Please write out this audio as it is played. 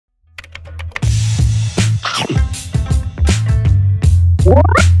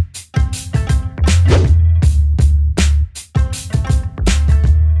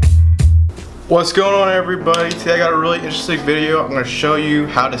What's going on, everybody? Today I got a really interesting video. I'm going to show you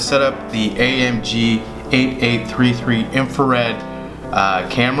how to set up the AMG8833 infrared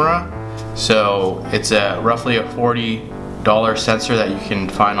camera. So it's roughly a $40 sensor that you can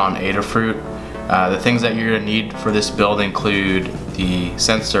find on Adafruit. The things that you're going to need for this build include the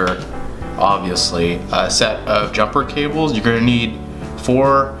sensor, obviously, a set of jumper cables. You're going to need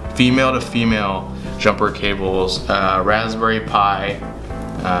 4 female to female jumper cables, Raspberry Pi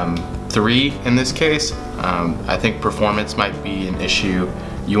 3 in this case. I think performance might be an issue.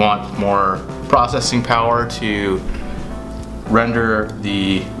 You want more processing power to render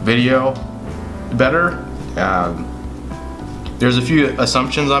the video better. There's a few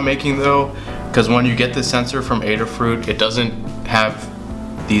assumptions I'm making though, because when you get the sensor from Adafruit, it doesn't have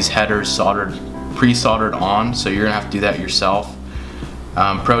these headers pre-soldered on, so you're gonna have to do that yourself.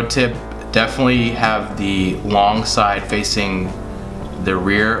 Pro tip, definitely have the long side facing the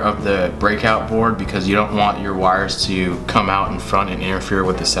rear of the breakout board, because you don't want your wires to come out in front and interfere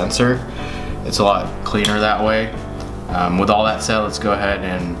with the sensor. It's a lot cleaner that way. With all that said, let's go ahead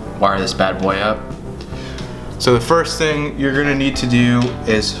and wire this bad boy up. So the first thing you're going to need to do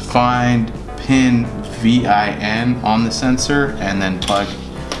is find pin VIN on the sensor and then plug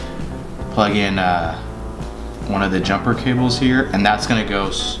in one of the jumper cables here, and that's going to go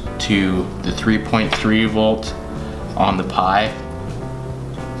to the 3.3 volt on the Pi.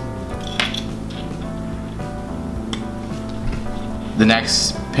 The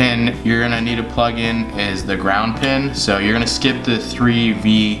next pin you're gonna need to plug in is the ground pin. So you're gonna skip the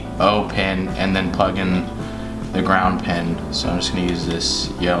 3VO pin and then plug in the ground pin. So I'm just gonna use this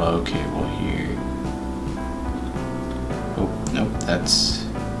yellow cable here. Oh, nope, that's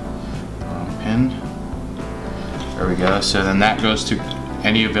the wrong pin. There we go. So then that goes to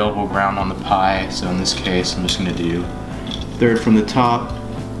any available ground on the Pi. So in this case, I'm just gonna do 3rd from the top,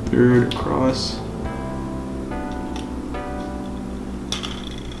 3rd across.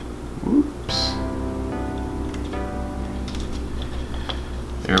 Oops.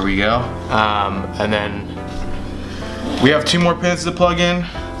 There we go. And then we have 2 more pins to plug in,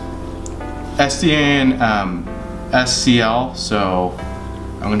 SDA and SCL. So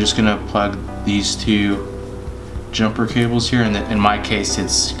I'm just gonna plug these 2 jumper cables here, and in my case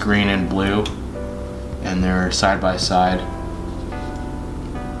it's green and blue, and they're side by side.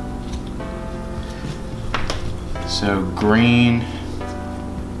 So green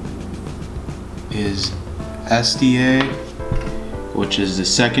is SDA, which is the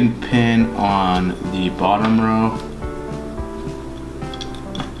 2nd pin on the bottom row.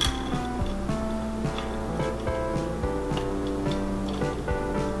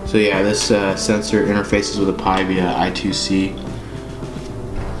 So yeah, this sensor interfaces with a Pi via I2C.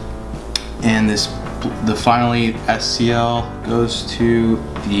 And the finally SCL goes to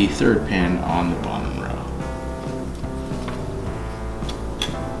the 3rd pin on the bottom row.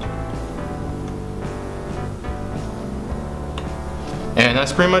 And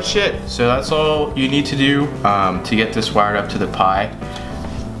that's pretty much it. So that's all you need to do to get this wired up to the Pi.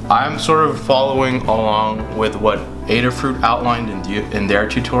 I'm sort of following along with what Adafruit outlined in their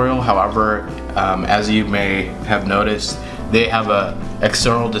tutorial. However, as you may have noticed, they have an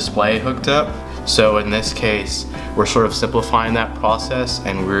external display hooked up. So in this case, we're sort of simplifying that process,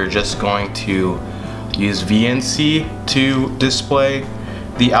 and we're just going to use VNC to display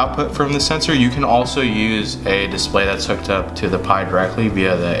the output from the sensor. You can also use a display that's hooked up to the Pi directly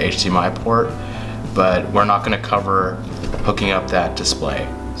via the HDMI port, but we're not going to cover hooking up that display.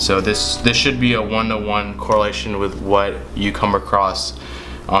 So this should be a 1-to-1 correlation with what you come across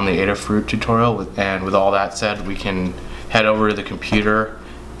on the Adafruit tutorial. And with all that said, we can head over to the computer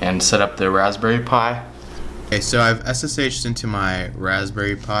and set up the Raspberry Pi. Okay, so I've SSH'd into my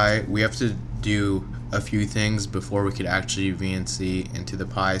Raspberry Pi. We have to do a few things before we could actually VNC into the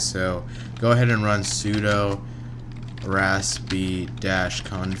Pi. So go ahead and run sudo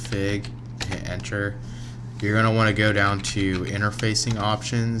raspi-config, hit enter. You're going to want to go down to interfacing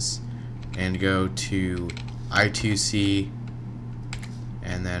options and go to I2C,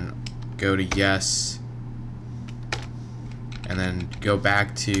 and then go to yes, and then go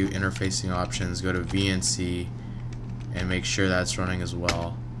back to interfacing options, go to VNC, and make sure that's running as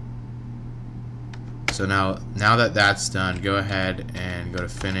well. So now that that's done, go ahead and go to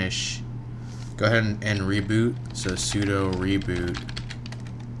finish. Go ahead and reboot. So sudo reboot.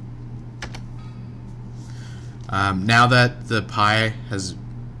 Now that the Pi is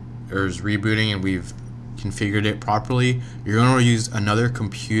rebooting and we've configured it properly, you're going to use another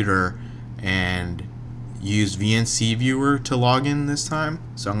computer and use VNC Viewer to log in this time.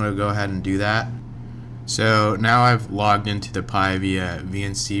 So I'm going to go ahead and do that. So now I've logged into the Pi via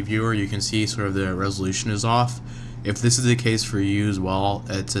VNC viewer. You can see sort of the resolution is off. If this is the case for you as well,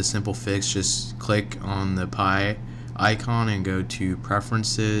 it's a simple fix. Just click on the Pi icon and go to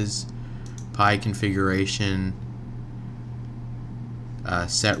Preferences, Pi Configuration,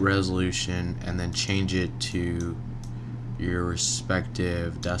 Set Resolution, and then change it to your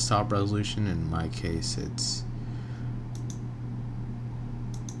respective desktop resolution. In my case, it's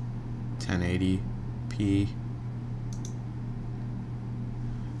 1080p.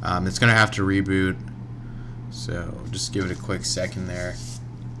 It's gonna have to reboot, so just give it a quick second there.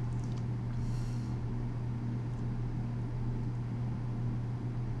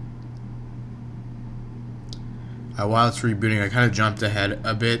 While it's rebooting, I kind of jumped ahead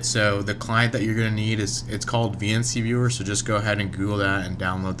a bit. So the client that you're going to need it's called VNC Viewer. So just go ahead and Google that and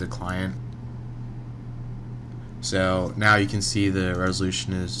download the client. So now you can see the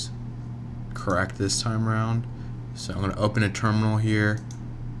resolution is correct this time around. So I'm going to open a terminal here.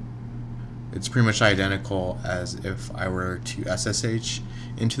 It's pretty much identical as if I were to SSH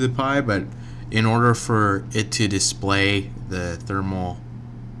into the Pi, but in order for it to display the thermal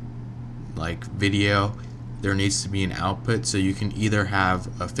video, there needs to be an output. So you can either have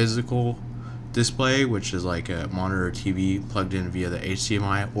a physical display, which is like a monitor or TV plugged in via the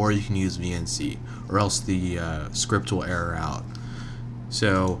HDMI, or you can use VNC, or else the script will error out.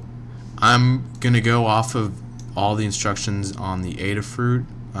 So I'm gonna go off of all the instructions on the Adafruit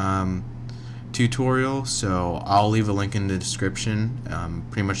tutorial, so I'll leave a link in the description. I'm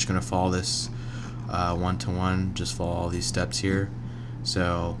pretty much gonna follow this one-to-one, just follow all these steps here.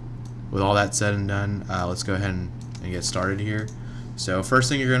 So with all that said and done, let's go ahead and get started here. So first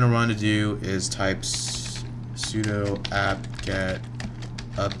thing you're going to want to do is type sudo apt-get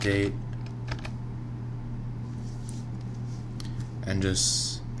update and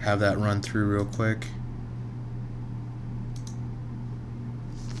just have that run through real quick.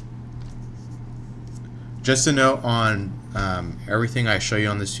 Just a note on everything I show you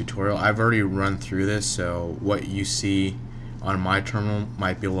on this tutorial, I've already run through this, so what you see on my terminal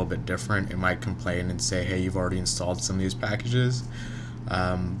might be a little bit different. It might complain and say, hey, you've already installed some of these packages.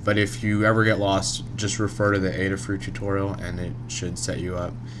 But if you ever get lost, just refer to the Adafruit tutorial and it should set you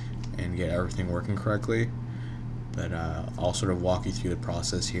up and get everything working correctly. But I'll sort of walk you through the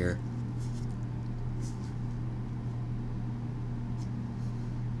process here.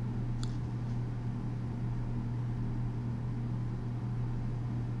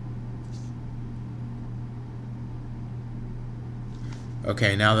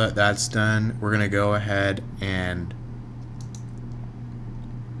 Okay, now that that's done, we're gonna go ahead and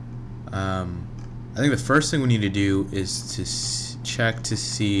I think the first thing we need to do is to check to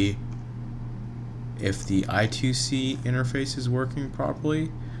see if the I2C interface is working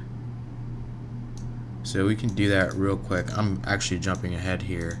properly. So we can do that real quick. I'm actually jumping ahead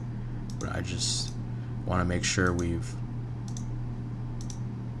here, but I just want to make sure we've...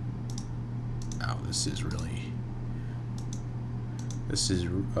 Oh, this is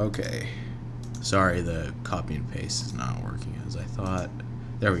okay. Sorry, the copy and paste is not working as I thought.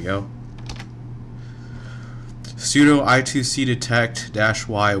 There we go. Sudo I2C detect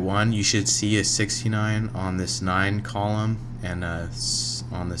 -y1. You should see a 69 on this 9 column and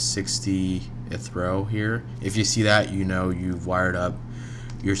on the 60th row here. If you see that, you know you've wired up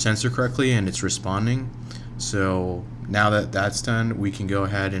your sensor correctly and it's responding. So now that that's done, we can go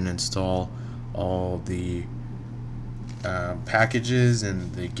ahead and install all the packages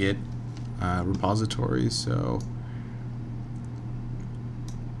and the Git repositories. So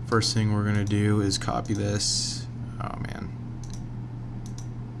first thing we're gonna do is copy this. Oh man,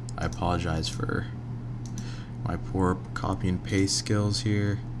 I apologize for my poor copy and paste skills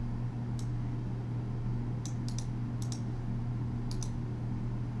here.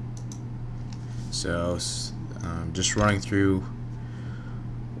 So just running through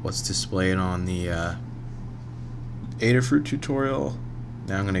what's displayed on the Adafruit tutorial.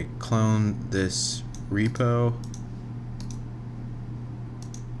 Now I'm going to clone this repo.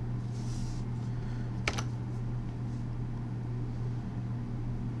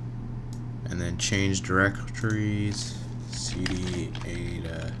 And then change directories, cd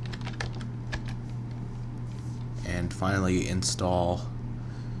ada, and finally install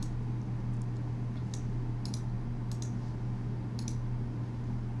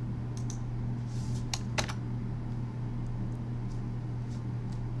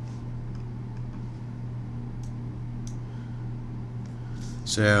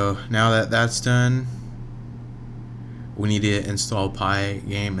So now that that's done, we need to install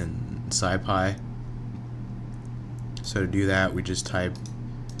Pygame and SciPy. So to do that, we just type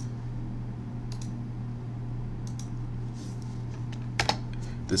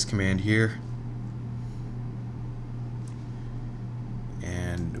this command here.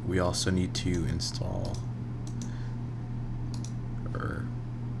 And we also need to install or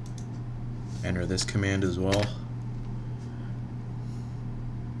enter this command as well.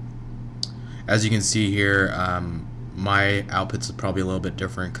 As you can see here, my outputs are probably a little bit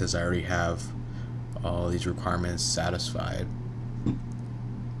different because I already have all these requirements satisfied.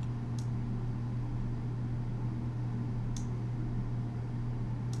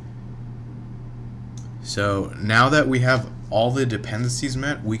 So now that we have all the dependencies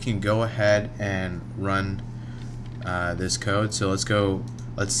met, we can go ahead and run this code. So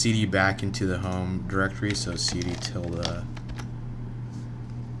let's cd back into the home directory, so cd tilde,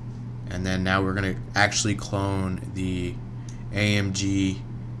 and then now we're going to actually clone the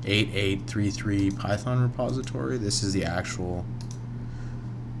AMG8833 Python repository. This is the actual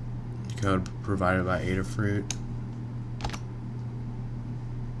code provided by Adafruit.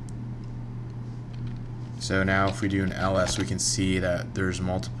 So now if we do an ls, we can see that there's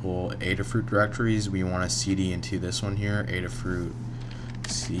multiple Adafruit directories. We want to cd into this one here, Adafruit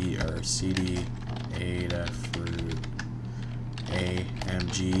cd Adafruit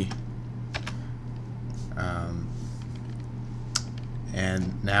AMG.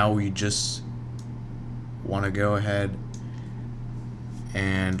 And now we just want to go ahead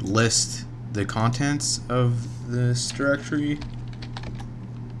and list the contents of this directory.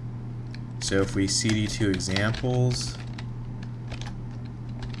 So if we cd to examples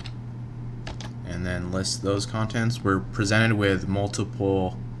and then list those contents, we're presented with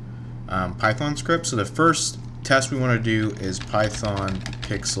multiple Python scripts. So the first test we want to do is Python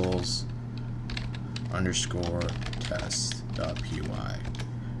pixels _test.py.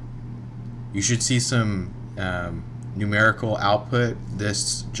 You should see some numerical output.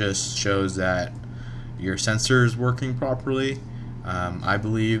 This just shows that your sensor is working properly, I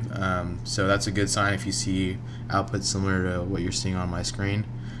believe. So that's a good sign if you see output similar to what you're seeing on my screen.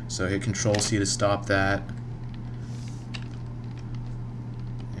 So hit Control-C to stop that.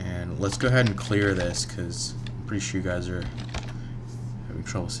 And let's go ahead and clear this because I'm pretty sure you guys are having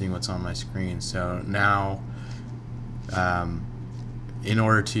trouble seeing what's on my screen. So now, in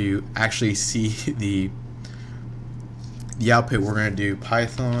order to actually see the output, we're going to do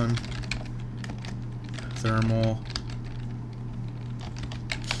Python thermal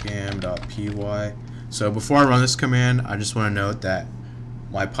cam.py. So before I run this command, I just want to note that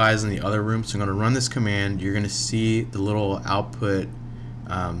my Pi is in the other room, so I'm going to run this command. You're going to see the little output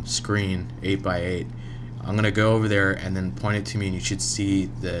screen 8x8. I'm going to go over there and then point it to me, and you should see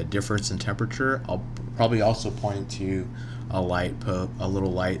the difference in temperature. I'll probably also point it to a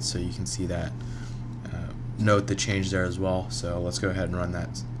little light, so you can see that. Note the change there as well. So let's go ahead and run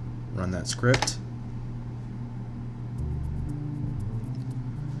that script.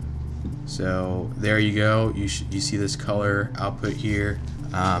 So there you go. You see this color output here.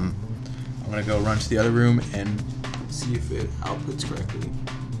 I'm going to go run to the other room and see if it outputs correctly.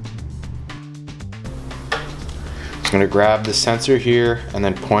 I'm going to grab the sensor here and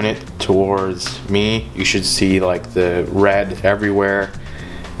then point it towards me. You should see like the red everywhere.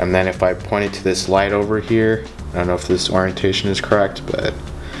 And then if I point it to this light over here, I don't know if this orientation is correct, but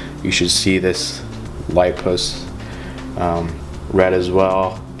you should see this light post red as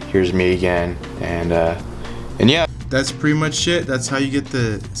well. Here's me again, and yeah, that's pretty much it. That's how you get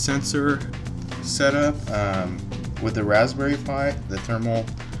the sensor set up with the Raspberry Pi, the thermal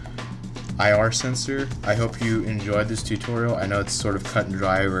IR sensor. I hope you enjoyed this tutorial. I know it's sort of cut and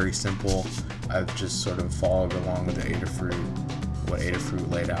dry, very simple. I've just sort of followed along with the what Adafruit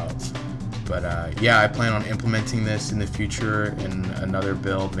laid out. But yeah, I plan on implementing this in the future in another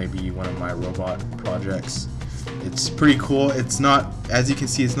build, maybe one of my robot projects. It's pretty cool. It's not, as you can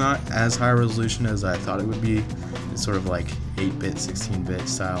see, it's not as high resolution as I thought it would be. It's sort of like 8-bit, 16-bit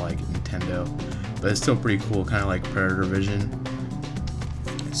style like Nintendo, but it's still pretty cool, kind of like Predator Vision.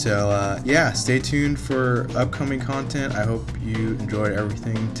 So yeah, stay tuned for upcoming content. I hope you enjoyed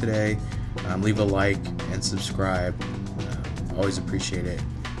everything today. Leave a like and subscribe. Always appreciate it.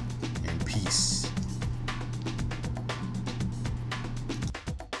 And peace.